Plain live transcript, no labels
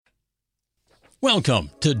Welcome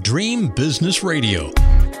to Dream Business Radio,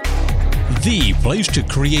 the place to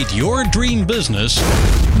create your dream business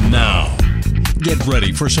now. Get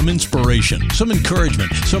ready for some inspiration, some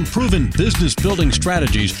encouragement, some proven business building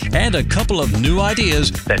strategies, and a couple of new ideas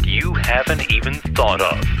that you haven't even thought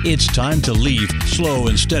of. It's time to leave slow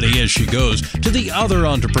and steady as she goes to the other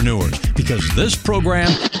entrepreneurs, because this program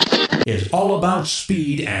is all about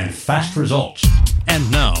speed and fast results. And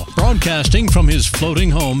now, broadcasting from his floating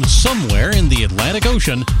home somewhere in the Atlantic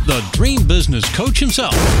Ocean, the dream business coach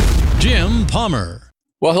himself, Jim Palmer.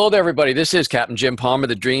 Well, hello there, everybody. This is Captain Jim Palmer,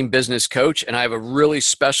 the Dream Business Coach, and I have a really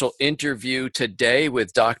special interview today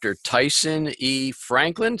with Dr. Tyson E.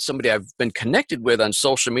 Franklin, somebody I've been connected with on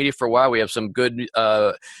social media for a while. We have some good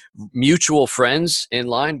mutual friends in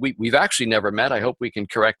line. We've actually never met. I hope we can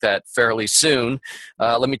correct that fairly soon.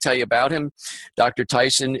 Let me tell you about him. Dr.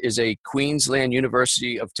 Tyson is a Queensland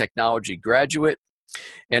University of Technology graduate,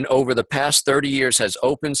 and over the past 30 years has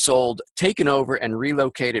opened, sold, taken over, and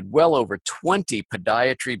relocated well over 20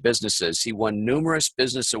 podiatry businesses. He won numerous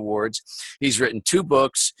business awards. He's written 2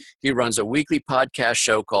 books. He runs a weekly podcast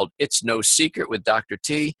show called It's No Secret with Dr.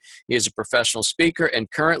 T. He is a professional speaker and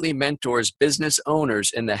currently mentors business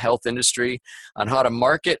owners in the health industry on how to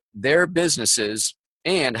market their businesses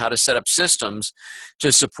and how to set up systems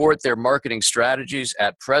to support their marketing strategies.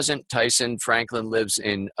 At present, Tyson Franklin lives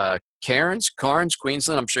in Carnes,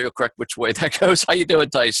 Queensland. I'm sure you'll correct which way that goes. How you doing,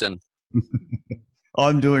 Tyson?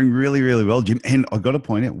 I'm doing really, really well, Jim. And I've got to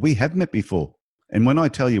point out, we have met before. And when I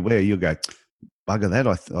tell you where, you'll go, bugger that,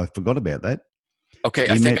 I forgot about that. Okay,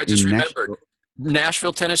 I think I just remembered.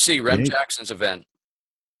 Nashville, Tennessee, Rem Jackson's event.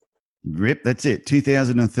 Rip, that's it.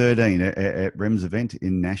 2013 at Rem's event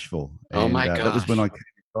in Nashville. And, oh my gosh. That was when I came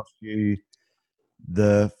across you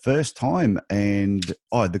the first time, and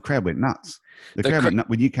the crowd went nuts. The crowd went nuts.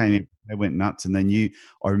 When you came in, they went nuts, and then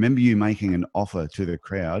I remember you making an offer to the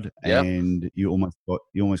crowd, and you almost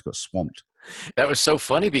got swamped. That was so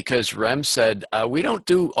funny because Rem said, we don't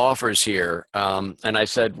do offers here. And I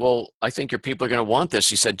said, well, I think your people are going to want this.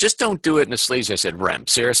 He said, just don't do it in a sleazy. I said, Rem,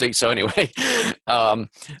 seriously? So anyway,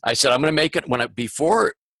 I said, I'm going to make it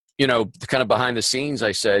before, kind of behind the scenes,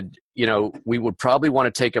 I said, we would probably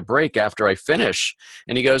want to take a break after I finish.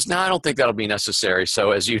 And he goes, no, I don't think that'll be necessary. So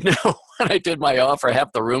as you know, when I did my offer,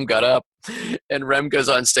 half the room got up, and Rem goes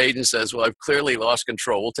on stage and says, well, I've clearly lost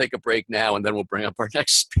control. We'll take a break now, and then we'll bring up our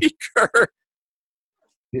next speaker.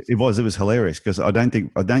 It was hilarious because I don't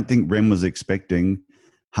think Rem was expecting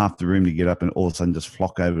half the room to get up and all of a sudden just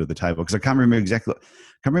flock over to the table, because I can't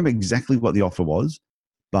remember exactly what the offer was,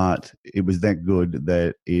 but it was that good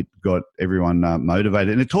that it got everyone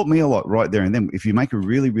motivated, and it taught me a lot right there and then. If you make a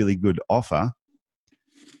really, really good offer,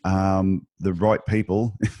 the right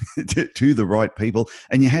people to the right people,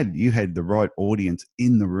 and you had the right audience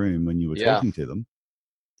in the room when you were talking to them.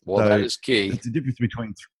 Well, so that is key. It's the difference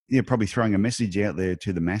between probably throwing a message out there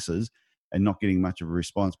to the masses and not getting much of a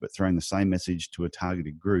response, but throwing the same message to a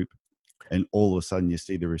targeted group, and all of a sudden you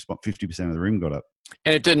see the response. 50% of the room got up.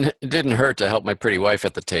 And it didn't hurt to help my pretty wife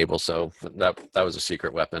at the table, so that was a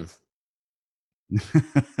secret weapon.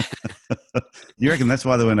 You reckon that's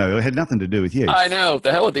why they went over? It had nothing to do with you. I know.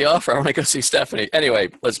 The hell with the offer. I want to go see Stephanie. Anyway,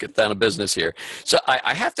 let's get down to business here. So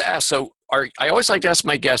I have to ask, I always like to ask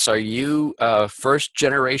my guests, are you a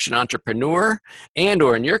first-generation entrepreneur? And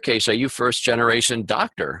or in your case, are you first-generation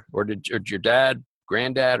doctor? Or did your dad,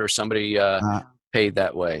 granddad, or somebody paid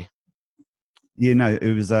that way? Yeah, no,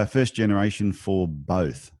 it was first generation for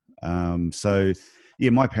both.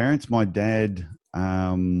 My parents, my dad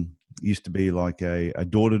used to be like a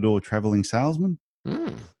door-to-door traveling salesman.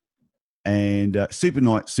 And super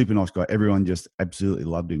nice guy. Everyone just absolutely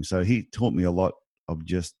loved him. So he taught me a lot of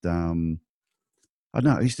just, I don't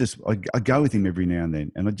know, I go with him every now and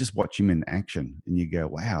then, and I just watch him in action, and you go,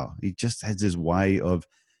 wow, he just has this way of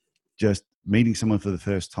just meeting someone for the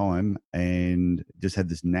first time and just had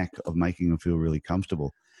this knack of making them feel really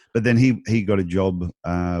comfortable. But then he got a job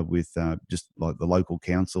with just like the local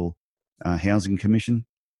council housing commission.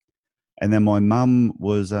 And then my mum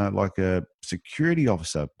was like a security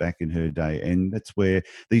officer back in her day. And that's where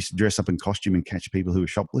they used to dress up in costume and catch people who were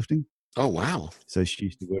shoplifting. Oh, wow. So she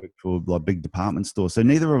used to work for like big department stores. So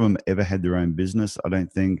neither of them ever had their own business. I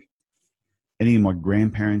don't think any of my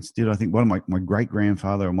grandparents did. I think one of my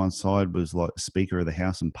great-grandfather on one side was like Speaker of the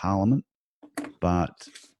House and Parliament. But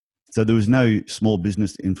so there was no small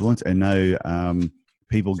business influence and no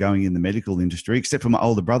people going in the medical industry, except for my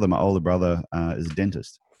older brother. My older brother is a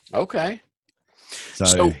dentist. Okay.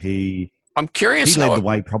 So I'm curious. He led the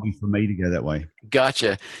way probably for me to go that way.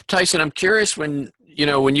 Gotcha. Tyson, I'm curious when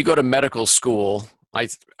you go to medical school,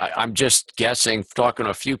 I'm just guessing, talking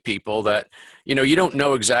to a few people, that you don't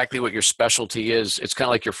know exactly what your specialty is. It's kind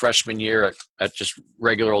of like your freshman year at just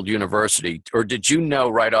regular old university. Or did you know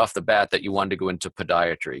right off the bat that you wanted to go into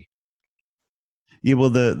podiatry? Yeah, well,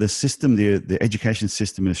 the system, the education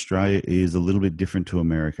system in Australia is a little bit different to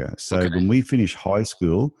America. So Okay. when we finish high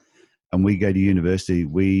school and we go to university,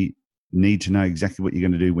 we need to know exactly what you're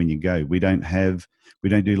going to do when you go. We don't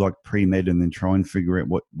do like pre-med and then try and figure out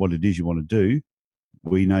what it is you want to do.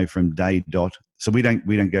 We know from day dot. So we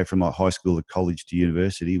don't go from like high school to college to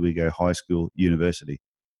university. We go high school, university.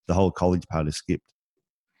 The whole college part is skipped.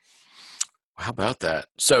 How about that?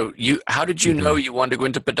 So how did you know Yeah. you wanted to go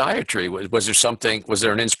into podiatry? Was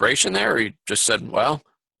there an inspiration there, or you just said, well,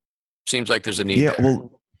 seems like there's a need Yeah, there?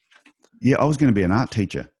 well, yeah, I was going to be an art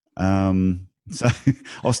teacher. So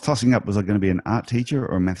I was tossing up, was I going to be an art teacher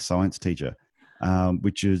or a math science teacher,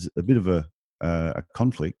 which is a bit of a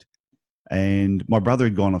conflict. And my brother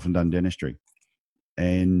had gone off and done dentistry.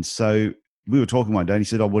 And so we were talking one day and he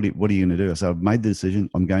said, what are you going to do? I said, I've made the decision.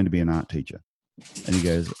 I'm going to be an art teacher. And he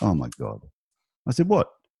goes, oh my God. I said, what?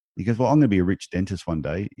 He goes, well, I'm going to be a rich dentist one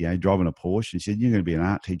day, driving a Porsche. He said, you're going to be an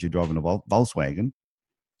art teacher driving a Volkswagen.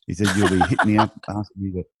 He said, you'll be hitting me up, asking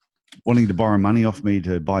me wanting to borrow money off me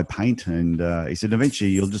to buy paint. And he said, eventually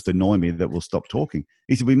you'll just annoy me that we'll stop talking.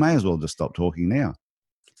 He said, we may as well just stop talking now.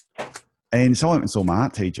 And so I went and saw my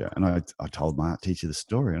art teacher, and I told my art teacher the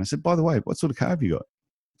story. And I said, by the way, what sort of car have you got?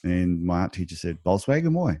 And my art teacher said,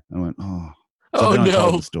 Volkswagen, why? And I went, oh. So Oh then I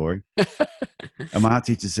told no. the story. And my art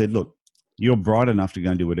teacher said, look, you're bright enough to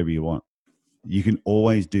go and do whatever you want. You can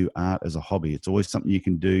always do art as a hobby. It's always something you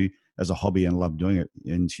can do as a hobby and love doing it.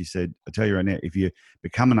 And she said, I tell you right now, if you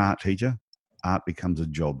become an art teacher, art becomes a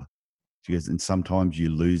job. She goes, and sometimes you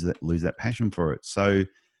lose that passion for it. So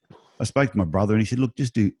I spoke to my brother and he said, look,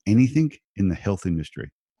 just do anything in the health industry.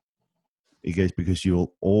 He goes, because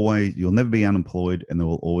you'll never be unemployed, and there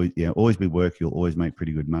will always be work. You'll always make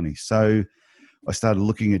pretty good money. So I started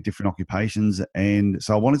looking at different occupations. And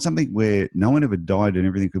so I wanted something where no one ever died and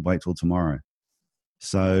everything could wait till tomorrow.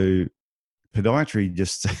 So podiatry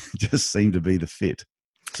just seemed to be the fit.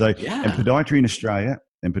 So, Yeah. and podiatry in Australia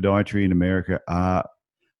and podiatry in America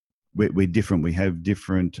we're different. We have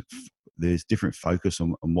there's different focus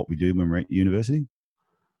on what we do when we're at university.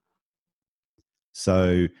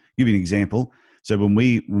 So give you an example. So when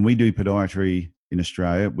we do podiatry in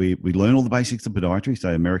Australia, we learn all the basics of podiatry.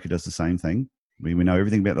 So America does the same thing. We know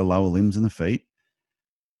everything about the lower limbs and the feet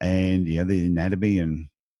and the anatomy and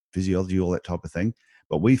physiology, all that type of thing.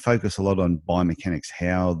 But we focus a lot on biomechanics,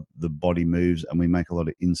 how the body moves, and we make a lot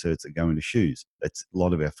of inserts that go into shoes. That's a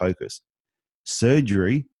lot of our focus.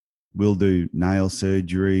 Surgery, we'll do nail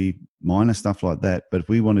surgery, minor stuff like that. But if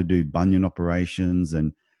we want to do bunion operations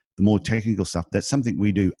and the more technical stuff, that's something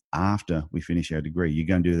we do after we finish our degree. You're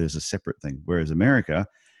going to do it as a separate thing. Whereas America,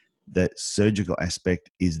 that surgical aspect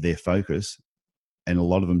is their focus. And a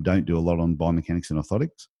lot of them don't do a lot on biomechanics and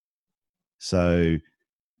orthotics. So,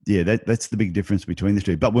 yeah, that's the big difference between the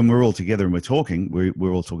two. But when we're all together and we're talking,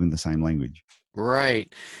 we're all talking the same language.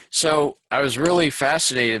 Right. So I was really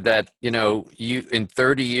fascinated that, you in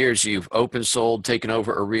 30 years, you've open sold, taken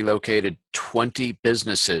over, or relocated 20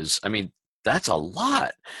 businesses. I mean, that's a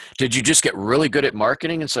lot. Did you just get really good at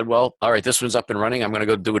marketing and said, well, all right, this one's up and running, I'm going to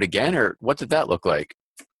go do it again? Or what did that look like?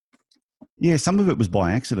 Yeah, some of it was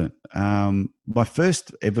by accident. My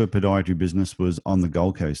first ever podiatry business was on the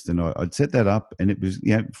Gold Coast, and I'd set that up, and it was,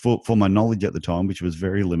 for my knowledge at the time, which was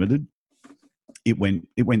very limited, it went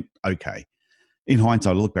okay. In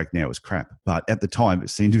hindsight, I look back now, it was crap, but at the time, it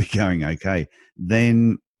seemed to be going okay.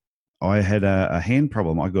 Then I had a hand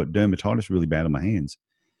problem. I got dermatitis really bad on my hands.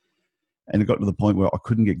 And it got to the point where I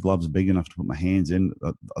couldn't get gloves big enough to put my hands in.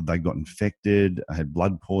 They got infected. I had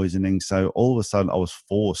blood poisoning. So all of a sudden, I was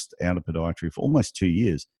forced out of podiatry for almost 2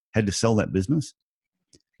 years. Had to sell that business.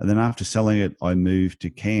 And then after selling it, I moved to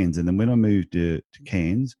Cairns. And then when I moved to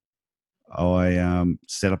Cairns, I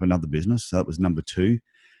set up another business. So that was number 2.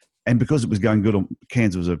 And because it was going good,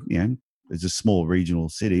 Cairns was it's a small regional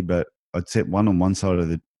city, but I'd set one on one side of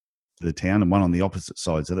the town and one on the opposite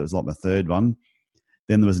side. So that was like my third one.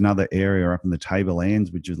 Then there was another area up in the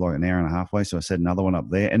Tablelands, which was like an hour and a half away. So I set another one up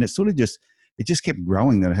there. And it sort of just kept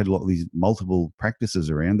growing. That I had a lot of these multiple practices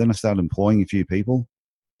around. Then I started employing a few people.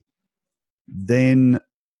 Then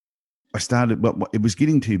I started, well, it was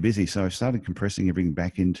getting too busy. So I started compressing everything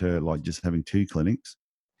back into like just having 2 clinics.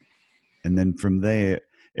 And then from there,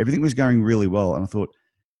 everything was going really well. And I thought,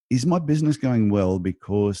 is my business going well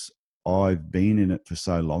because I've been in it for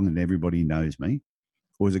so long and everybody knows me?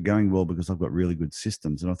 Or is it going well because I've got really good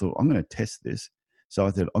systems? And I thought, I'm going to test this. So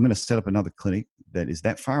I thought, I'm going to set up another clinic that is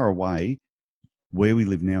that far away, where we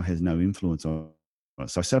live now has no influence on it.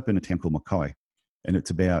 So I set up in a town called Mackay, and it's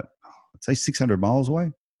about, I'd say, 600 miles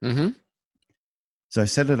away. Mm-hmm. So I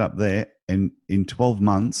set it up there, and in 12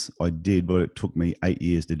 months, I did what it took me 8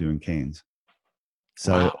 years to do in Cairns.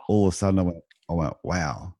 So Wow. all of a sudden, I went,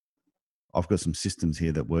 wow, I've got some systems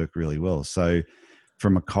here that work really well. So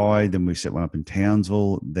from Mackay, then we set one up in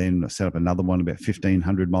Townsville, then I set up another one about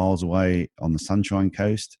 1,500 miles away on the Sunshine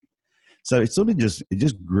Coast. So it sort of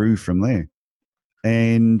just grew from there.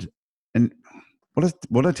 And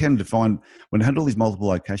what I tended to find when I had all these multiple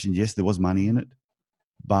locations, yes, there was money in it,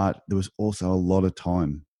 but there was also a lot of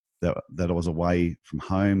time that I was away from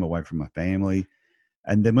home, away from my family.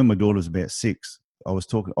 And then when my daughter was about 6, I was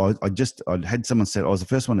talking, I'd had someone set, I was the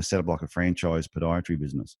first one to set up like a franchise podiatry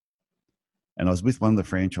business. And I was with one of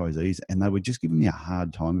the franchisees, and they were just giving me a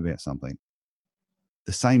hard time about something.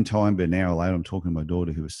 The same time, but an hour later, I'm talking to my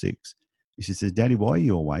daughter who was 6. She says, "Daddy, why are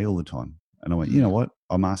you away all the time?" And I went, you know what?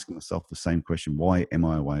 I'm asking myself the same question. Why am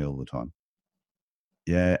I away all the time?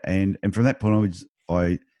 Yeah. And from that point onwards,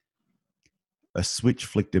 a switch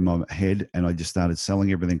flicked in my head, and I just started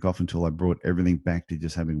selling everything off until I brought everything back to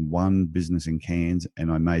just having one business in Cairns.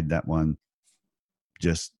 And I made that one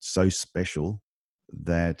just so special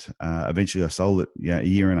that eventually I sold it a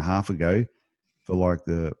year and a half ago for like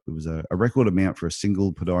it was a record amount for a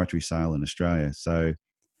single podiatry sale in Australia. So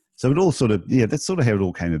it all sort of, that's sort of how it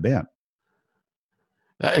all came about.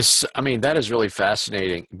 That is really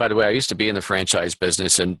fascinating. By the way, I used to be in the franchise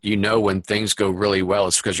business, and when things go really well,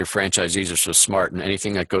 it's because your franchisees are so smart, and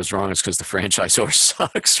anything that goes wrong is because the franchisor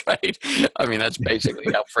sucks, right? I mean, that's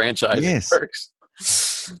basically how franchising works.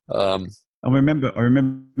 I remember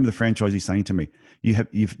the franchisee saying to me,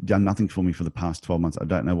 "You've done nothing for me for the past 12 months. I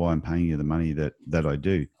don't know why I'm paying you the money that I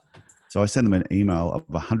do." So I sent them an email of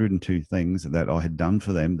 102 things that I had done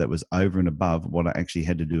for them that was over and above what I actually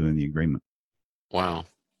had to do in the agreement. Wow.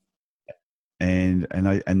 And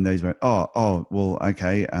they went, oh, well,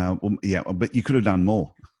 okay, but you could have done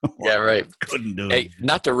more. Yeah, right. Couldn't do it. Hey,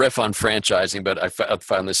 not to riff on franchising, but I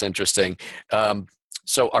found this interesting.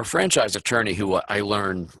 So our franchise attorney, who I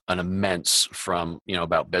learned an immense from,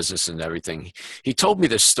 about business and everything, he told me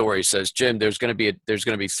this story. He says, "Jim, there's going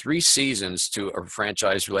to be 3 seasons to a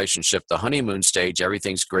franchise relationship. The honeymoon stage,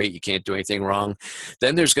 everything's great, you can't do anything wrong.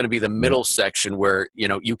 Then there's going to be the middle section where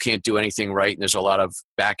you can't do anything right, and there's a lot of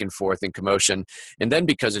back and forth and commotion. And then,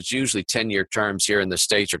 because it's usually 10-year terms here in the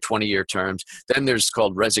States or 20-year terms, then there's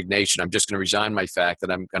called resignation. I'm just going to resign my fact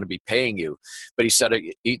that I'm going to be paying you." But he said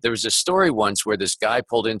there was a story once where this guy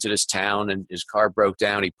pulled into this town and his car broke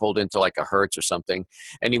down. He pulled into like a Hertz or something,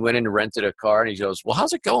 and he went in and rented a car, and he goes, "Well,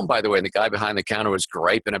 how's it going, by the way?" And the guy behind the counter was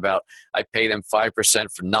griping about, "I pay them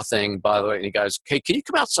 5% for nothing, by the way." And he goes, "Hey, can you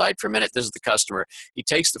come outside for a minute?" This is the customer. He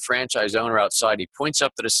takes the franchise owner outside. He points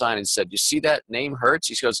up to the sign and said, "You see that name Hertz?"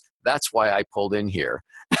 He goes, "That's why I pulled in here."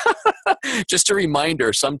 Just a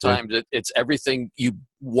reminder, sometimes it's everything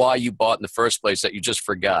why you bought in the first place that you just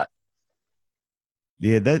forgot.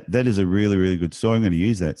 Yeah, that is a really, really good story. I'm going to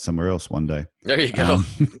use that somewhere else one day. There you go.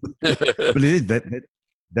 But it is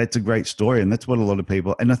that's a great story, and that's what a lot of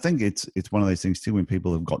people. And I think it's one of those things too. When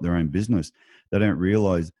people have got their own business, they don't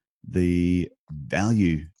realize the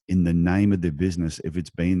value in the name of their business if it's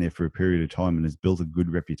been there for a period of time and has built a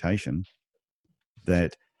good reputation.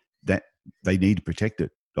 That they need to protect it.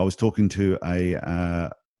 I was talking to a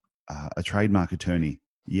trademark attorney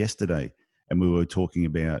yesterday, and we were talking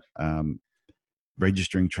about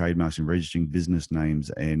registering trademarks and registering business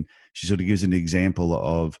names. And she sort of gives an example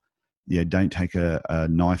of, don't take a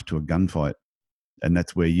knife to a gunfight. And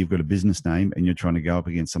that's where you've got a business name and you're trying to go up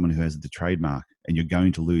against someone who has the trademark, and you're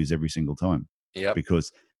going to lose every single time. Yep.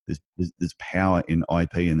 Because there's power in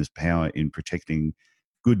IP, and there's power in protecting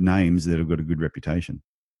good names that have got a good reputation.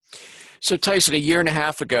 So Tyson, a year and a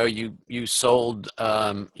half ago, you sold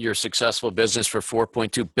your successful business for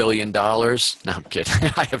 $4.2 billion. No, I'm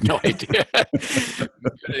kidding. I have no idea.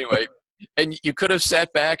 Anyway, and you could have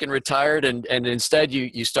sat back and retired, and instead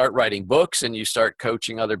you start writing books and you start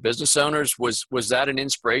coaching other business owners. Was that an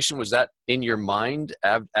inspiration? Was that in your mind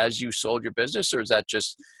as you sold your business, or is that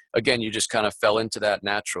just, again, you just kind of fell into that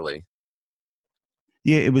naturally?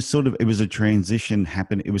 Yeah, it was a transition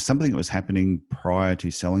happen. It was something that was happening prior to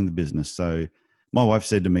selling the business. So my wife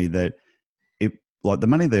said to me that the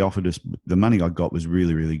money they offered us, the money I got was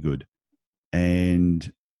really, really good.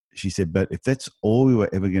 And she said, but if that's all we were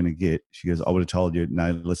ever going to get, she goes, I would have told you,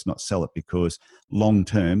 no, let's not sell it, because long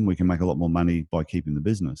term we can make a lot more money by keeping the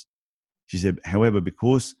business. She said, however,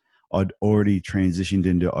 because I'd already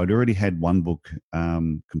I'd already had one book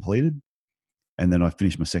completed, and then I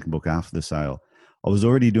finished my second book after the sale. I was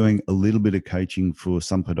already doing a little bit of coaching for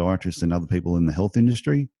some podiatrists and other people in the health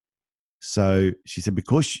industry. So she said,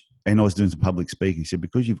 and I was doing some public speaking. She said,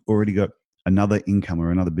 because you've already got another income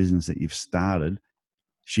or another business that you've started,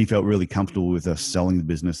 she felt really comfortable with us selling the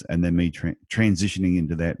business and then me transitioning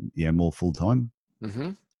into that, more full time.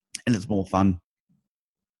 Mm-hmm. And it's more fun.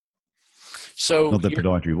 So not that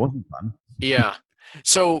podiatry wasn't fun. Yeah.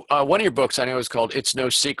 So one of your books, I know, is called "It's No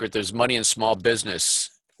Secret: There's Money in Small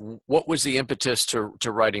Business." What was the impetus to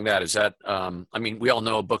writing that? Is that I mean, we all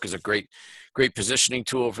know a book is a great positioning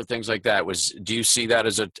tool for things like that. Do you see that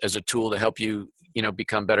as a tool to help you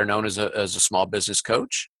become better known as a small business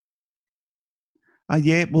coach?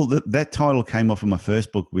 Yeah. Well, that title came off of my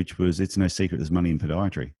first book, which was "It's No Secret There's Money in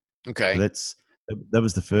Podiatry." Okay. So that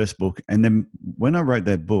was the first book, and then when I wrote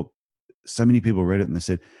that book, so many people read it and they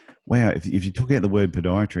said, "Wow, if you took out the word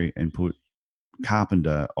podiatry and put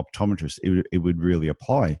carpenter, optometrist, it would really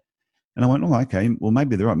apply." And I went, "Oh, okay. Well,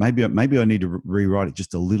 maybe they're right. Maybe I need to rewrite it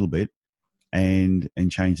just a little bit and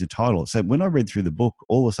change the title." So when I read through the book,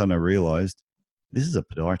 all of a sudden I realized this is a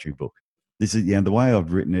podiatry book. This is the way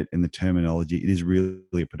I've written it and the terminology. It is really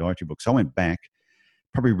a podiatry book. So I went back,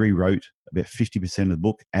 probably rewrote about 50% of the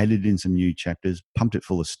book, added in some new chapters, pumped it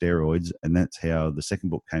full of steroids, and that's how the second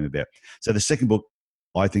book came about. So the second book,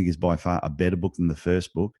 I think, is by far a better book than the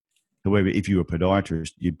first book. However, if you're a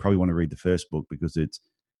podiatrist, you'd probably want to read the first book because it's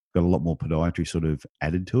got a lot more podiatry sort of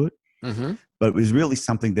added to it. Mm-hmm. But it was really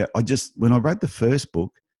something that when I wrote the first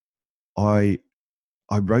book, I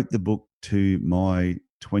wrote the book to my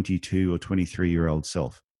 22 or 23-year-old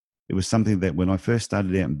self. It was something that when I first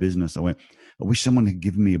started out in business, I went, I wish someone had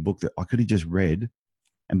given me a book that I could have just read.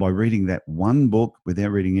 And by reading that one book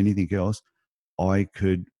without reading anything else, I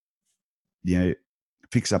could,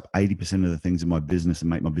 fix up 80% of the things in my business and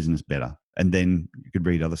make my business better. And then you could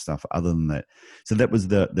read other stuff other than that. So that was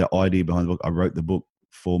the idea behind the book. I wrote the book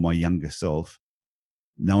for my younger self,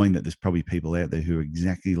 knowing that there's probably people out there who are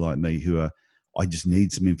exactly like me, who are, I just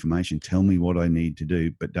need some information. Tell me what I need to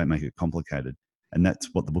do, but don't make it complicated. And that's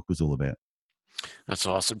what the book was all about. That's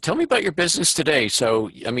awesome. Tell me about your business today. So,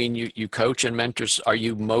 I mean, you coach and mentors. Are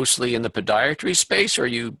you mostly in the podiatry space, or are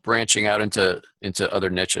you branching out into other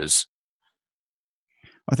niches?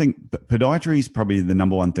 I think podiatry is probably the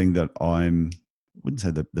number one thing that I wouldn't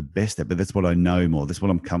say the best at, but that's what I know more. That's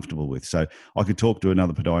what I'm comfortable with. So I could talk to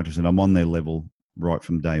another podiatrist and I'm on their level right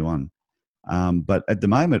from day one. But at the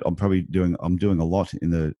moment, I'm doing a lot in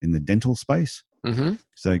the dental space. Mm-hmm.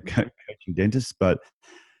 So coaching dentists, but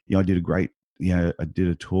I did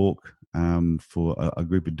a talk for a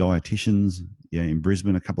group of dietitians in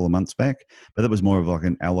Brisbane a couple of months back, but that was more of like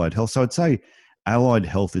an allied health. So I'd say allied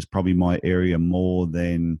health is probably my area more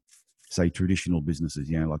than, say, traditional businesses,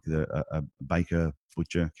 like a baker,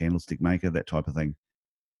 butcher, candlestick maker, that type of thing.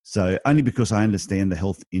 So only because I understand the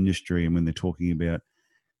health industry, and when they're talking about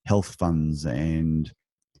health funds and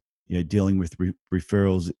dealing with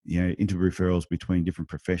referrals, into referrals between different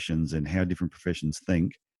professions and how different professions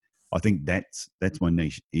think, I think that's my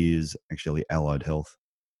niche, is actually allied health.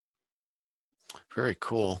 Very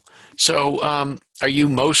cool. So, are you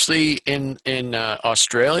mostly in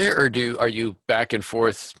Australia, or are you back and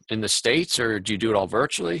forth in the States, or do you do it all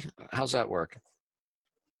virtually? How's that work?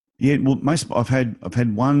 Yeah, well, I've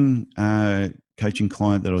had one coaching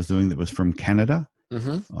client that I was doing that was from Canada.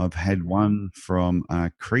 Mm-hmm. I've had one from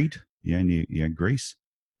Crete, near Greece.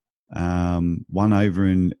 One over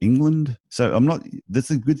in England. So I'm not.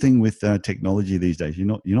 That's a good thing with technology these days.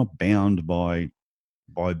 You're not bound by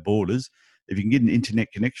borders. If you can get an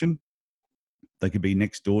internet connection, they could be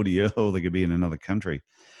next door to you, or they could be in another country.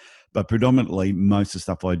 But predominantly, most of the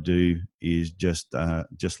stuff I do is just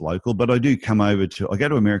local. But I do come over I go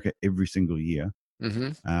to America every single year.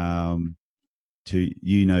 Mm-hmm.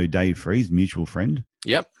 To Dave Freeze, mutual friend.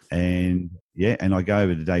 Yep. And I go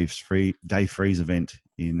over to Dave Freeze event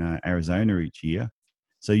in Arizona each year.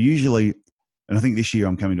 So usually, and I think this year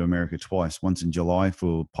I'm coming to America twice. Once in July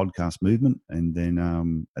for Podcast Movement, and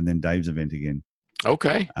then Dave's event again.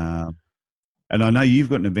 Okay. And I know you've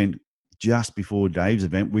got an event just before Dave's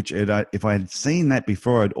event, which if I had seen that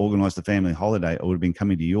before I'd organised a family holiday, I would have been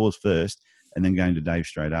coming to yours first and then going to Dave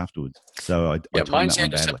straight afterwards. So I mine's the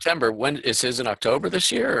end of September. When is his in October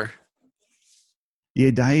this year? Or?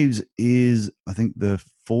 Yeah, Dave's is, I think, the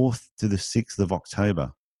 4th to the 6th of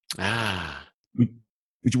October.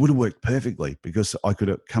 Which would have worked perfectly because I could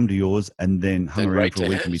have come to yours and then hung around for a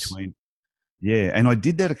week in between. Yeah, and I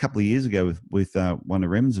did that a couple of years ago with one of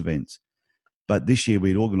Rem's events. But this year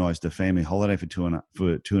we'd organised a family holiday for two and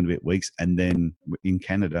a bit weeks, and then in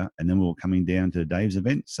Canada, and then we were coming down to Dave's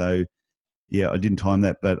event. So, Yeah, I didn't time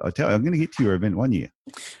that, but I tell you, I'm going to get to your event one year.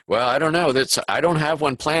 Well, I don't know. I don't have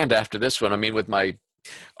one planned after this one. I mean, with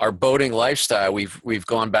our boating lifestyle, we've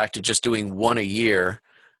gone back to just doing one a year.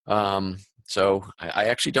 So I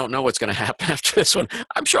actually don't know what's going to happen after this one.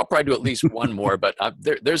 I'm sure I'll probably do at least one more, but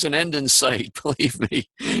there's an end in sight, believe me,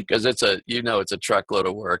 because it's a truckload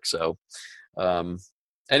of work. So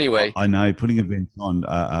anyway, I know putting events on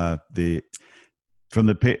from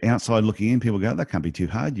the outside looking in, people go, that can't be too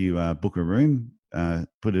hard. You book a room,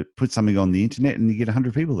 put something on the internet, and you get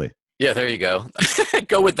 100 people there. yeah, there you go.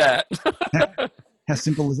 Go with that. How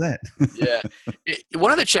simple is that? Yeah.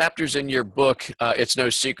 One of the chapters in your book, It's No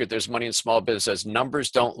Secret, There's Money in Small Business, says numbers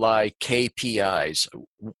don't lie, KPIs.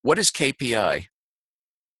 What is KPI?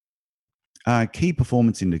 Key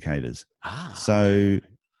performance indicators. Ah. So,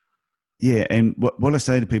 yeah, and what I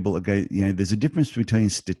say to people, okay, there's a difference between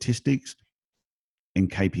statistics and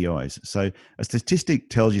KPIs. So a statistic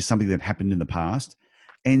tells you something that happened in the past,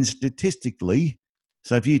 and statistically,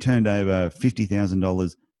 so if you turned over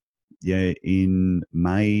 $50,000 in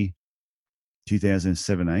May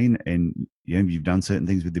 2017 and you've done certain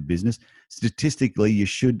things with the business, statistically you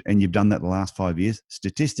should, and you've done that the last 5 years,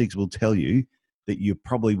 statistics will tell you that you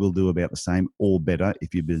probably will do about the same or better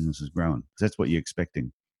if your business is growing. That's what you're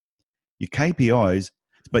expecting. Your KPIs,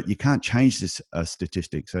 but you can't change this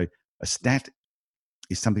statistic. So a stat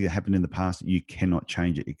is something that happened in the past. You cannot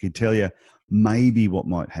change it. It could tell you maybe what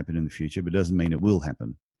might happen in the future, but it doesn't mean it will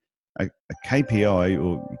happen. A KPI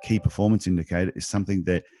or key performance indicator is something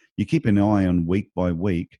that you keep an eye on week by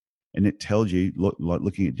week, and it tells you, like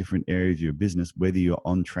looking at different areas of your business, whether you're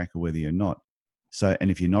on track or whether you're not. So,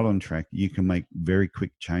 and if you're not on track, you can make very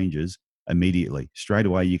quick changes immediately. Straight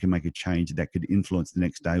away, you can make a change that could influence the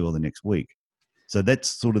next day or the next week. So that's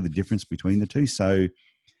sort of the difference between the two. So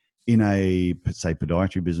in a, say,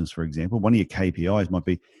 podiatry business, for example, one of your KPIs might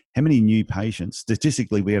be how many new patients.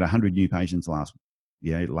 Statistically, we had 100 new patients last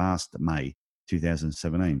May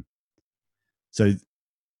 2017. So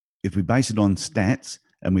if we base it on stats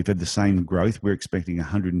and we've had the same growth, we're expecting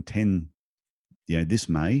 110 this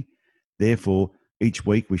May. Therefore, each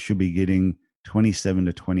week we should be getting 27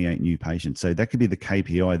 to 28 new patients. So that could be the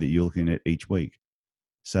KPI that you're looking at each week.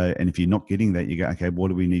 So, and if you're not getting that, you go, okay, what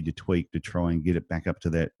do we need to tweak to try and get it back up to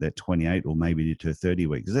that 28 or maybe to 30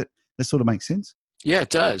 weeks? Does that sort of make sense? Yeah,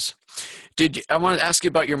 it does. I want to ask you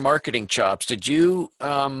about your marketing chops. Did you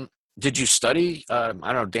study, I don't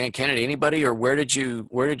know, Dan Kennedy, anybody, or where did you,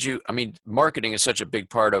 I mean, marketing is such a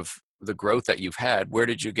big part of the growth that you've had. Where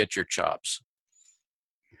did you get your chops?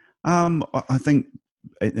 I think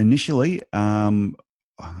initially, I'd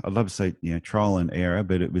love to say, trial and error,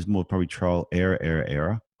 but it was more probably trial,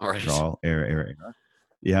 error. All right. Trial, error.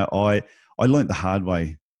 Yeah, I learned the hard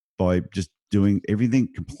way by just doing everything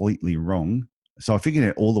completely wrong. So I figured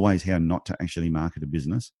out all the ways how not to actually market a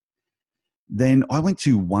business. Then I went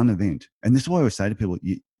to one event, and this is why I always say to people,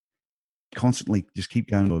 you constantly just keep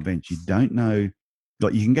going to events. You don't know,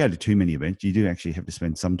 like you can go to too many events. You do actually have to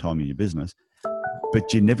spend some time in your business,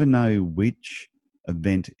 but you never know which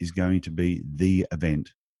event is going to be the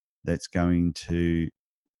event that's going to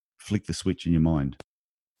flick the switch in your mind.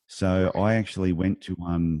 So I actually went to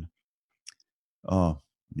one,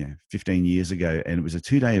 15 years ago, and it was a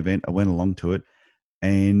 2-day event. I went along to it,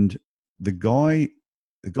 and the guy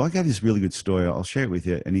gave this really good story. I'll share it with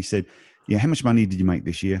you. And he said, how much money did you make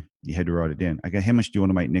this year? You had to write it down. Okay, how much do you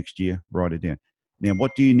want to make next year? Write it down. Now,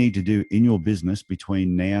 what do you need to do in your business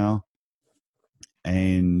between now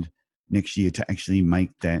and next year to actually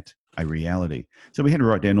make that a reality? So we had to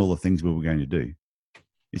write down all the things we were going to do.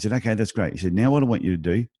 He said, okay, that's great. He said, now what I want you to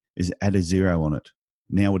do is add a 0 on it.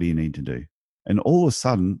 Now what do you need to do? And all of a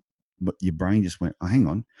sudden, your brain just went, oh, hang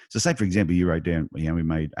on. So say, for example, you wrote down, we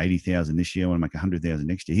made 80,000 this year. I want to make 100,000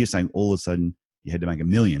 next year. He was saying all of a sudden you had to make $1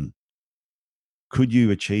 million. Could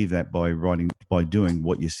you achieve that by doing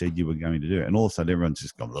what you said you were going to do? And all of a sudden everyone's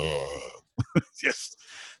just gone, yes,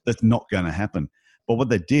 that's not going to happen. But what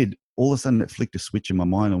they did, all of a sudden it flicked a switch in my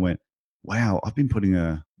mind and went, wow, I've been putting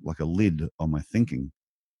a lid on my thinking.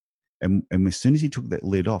 And as soon as he took that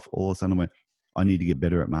lid off, all of a sudden I went, I need to get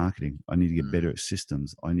better at marketing. I need to get better at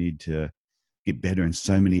systems. I need to get better in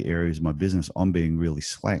so many areas of my business. I'm being really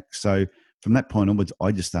slack. So from that point onwards,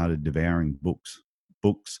 I just started devouring books.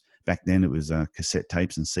 Back then it was cassette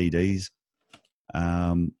tapes and CDs.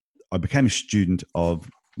 I became a student of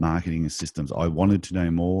marketing and systems. I wanted to know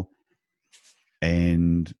more.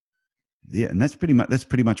 And that's pretty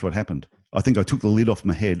much what happened. I think I took the lid off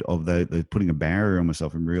my head of the putting a barrier on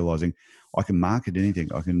myself and realizing I can market anything.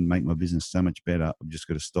 I can make my business so much better. I've just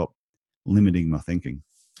got to stop limiting my thinking.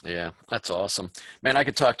 Yeah, that's awesome, man. I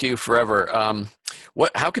could talk to you forever.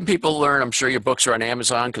 How can people learn? I'm sure your books are on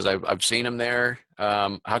Amazon because I've seen them there.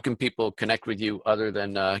 How can people connect with you other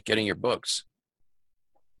than getting your books?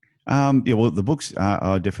 Yeah, well, the books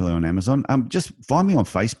are definitely on Amazon. Just find me on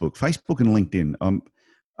Facebook and LinkedIn.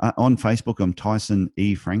 On Facebook, I'm Tyson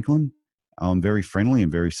E. Franklin. I'm very friendly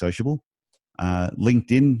and very sociable.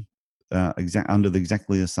 LinkedIn, under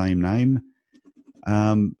exactly the same name.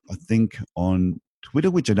 I think on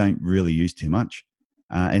Twitter, which I don't really use too much,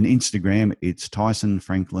 and Instagram, it's Tyson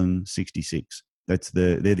Franklin 66.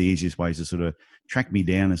 They're the easiest ways to sort of track me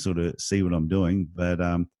down and sort of see what I'm doing. But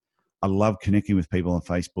I love connecting with people on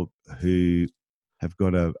Facebook who have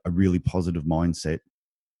got a really positive mindset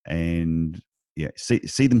and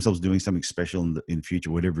see themselves doing something special in the future,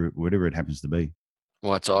 whatever it happens to be.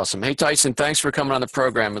 Well, that's awesome. Hey, Tyson, thanks for coming on the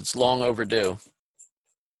program. It's long overdue.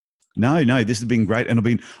 No, this has been great, and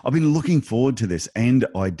I've been looking forward to this, and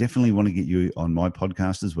I definitely want to get you on my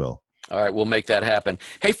podcast as well. All right, we'll make that happen.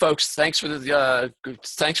 Hey, folks, thanks for attending.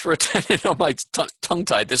 On my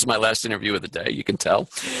tongue-tied. This is my last interview of the day. You can tell.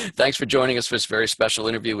 Thanks for joining us for this very special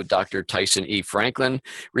interview with Dr. Tyson E. Franklin.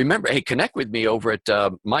 Remember, hey, connect with me over at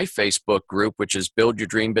my Facebook group, which is Build Your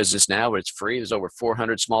Dream Business Now. It's free. There's over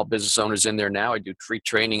 400 small business owners in there now. I do free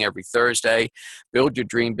training every Thursday. Build Your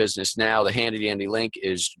Dream Business Now. The handy-dandy link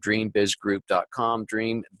is dreambizgroup.com.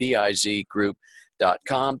 DreamBizGroup.com.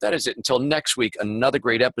 That is it. Until next week, another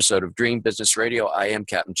great episode of Dream Business Radio. I am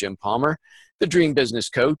Captain Jim Palmer, the Dream Business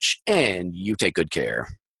Coach, and you take good care.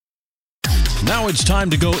 Now it's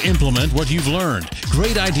time to go implement what you've learned.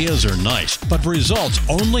 Great ideas are nice, but results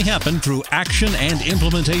only happen through action and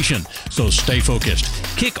implementation. So stay focused.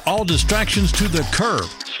 Kick all distractions to the curb.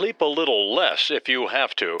 Sleep a little less if you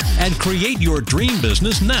have to. And create your dream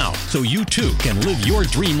business now so you too can live your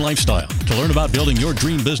dream lifestyle. To learn about building your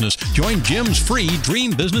dream business, join Jim's free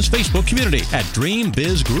Dream Business Facebook community at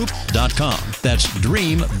dreambizgroup.com. That's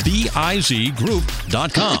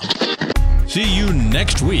dreambizgroup.com. See you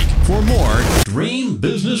next week for more Dream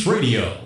Business Radio.